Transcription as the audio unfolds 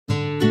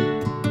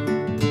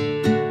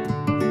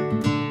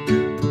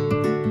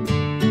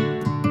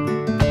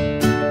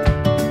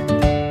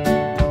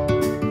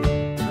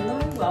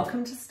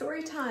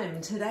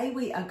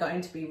are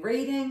going to be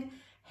reading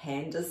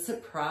Handa's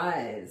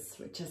Surprise,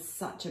 which is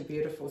such a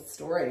beautiful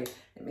story.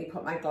 Let me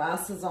put my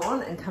glasses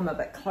on and come a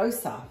bit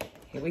closer.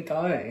 Here we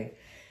go.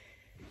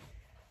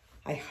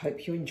 I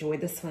hope you enjoy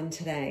this one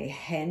today.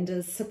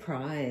 Handa's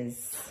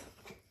Surprise.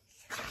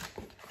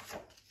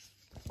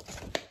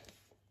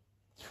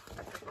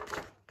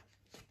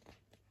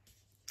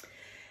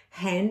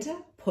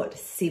 Handa put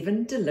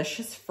 7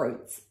 delicious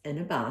fruits in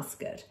a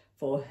basket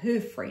for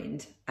her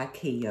friend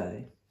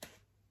Akio.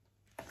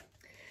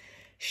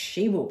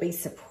 She will be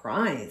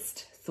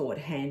surprised, thought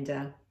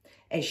Handa,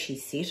 as she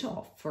set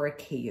off for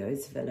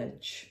Akio's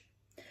village.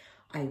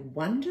 I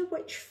wonder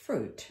which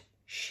fruit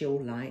she'll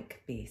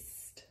like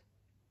best.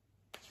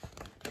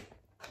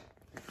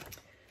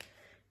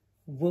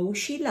 Will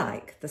she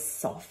like the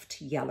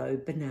soft yellow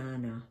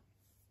banana?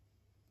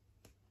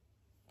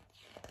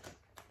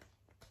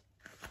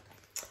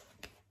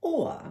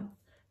 Or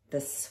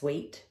the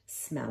sweet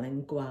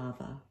smelling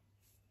guava?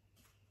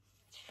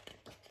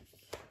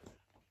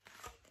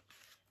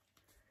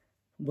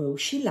 Will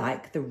she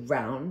like the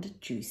round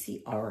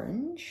juicy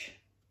orange?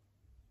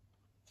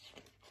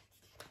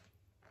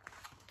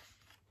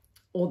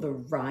 Or the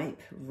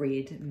ripe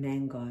red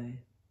mango?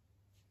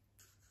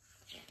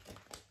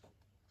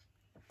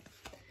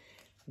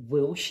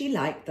 Will she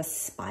like the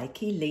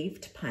spiky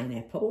leaved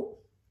pineapple?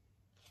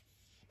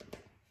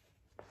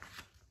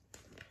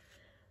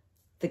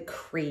 The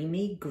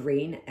creamy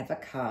green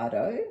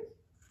avocado?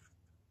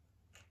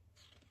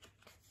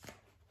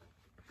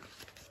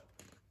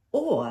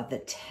 Or the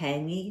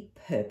tangy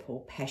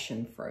purple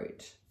passion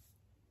fruit?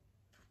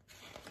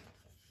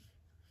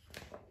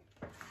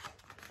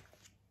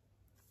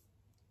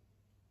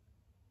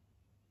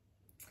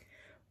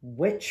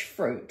 Which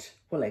fruit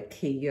will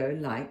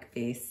Akio like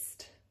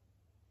best?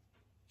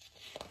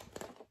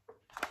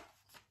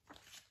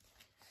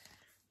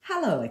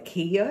 Hello,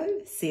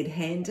 Akio, said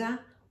Handa.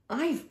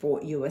 I've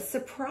brought you a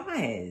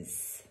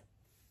surprise.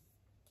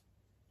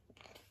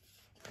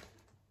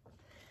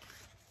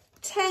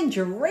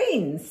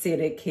 Tangerine, said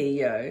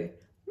Akio.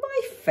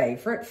 My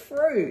favourite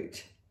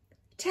fruit.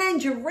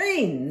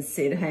 Tangerine,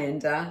 said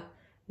Handa.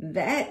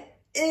 That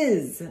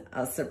is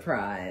a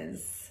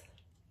surprise.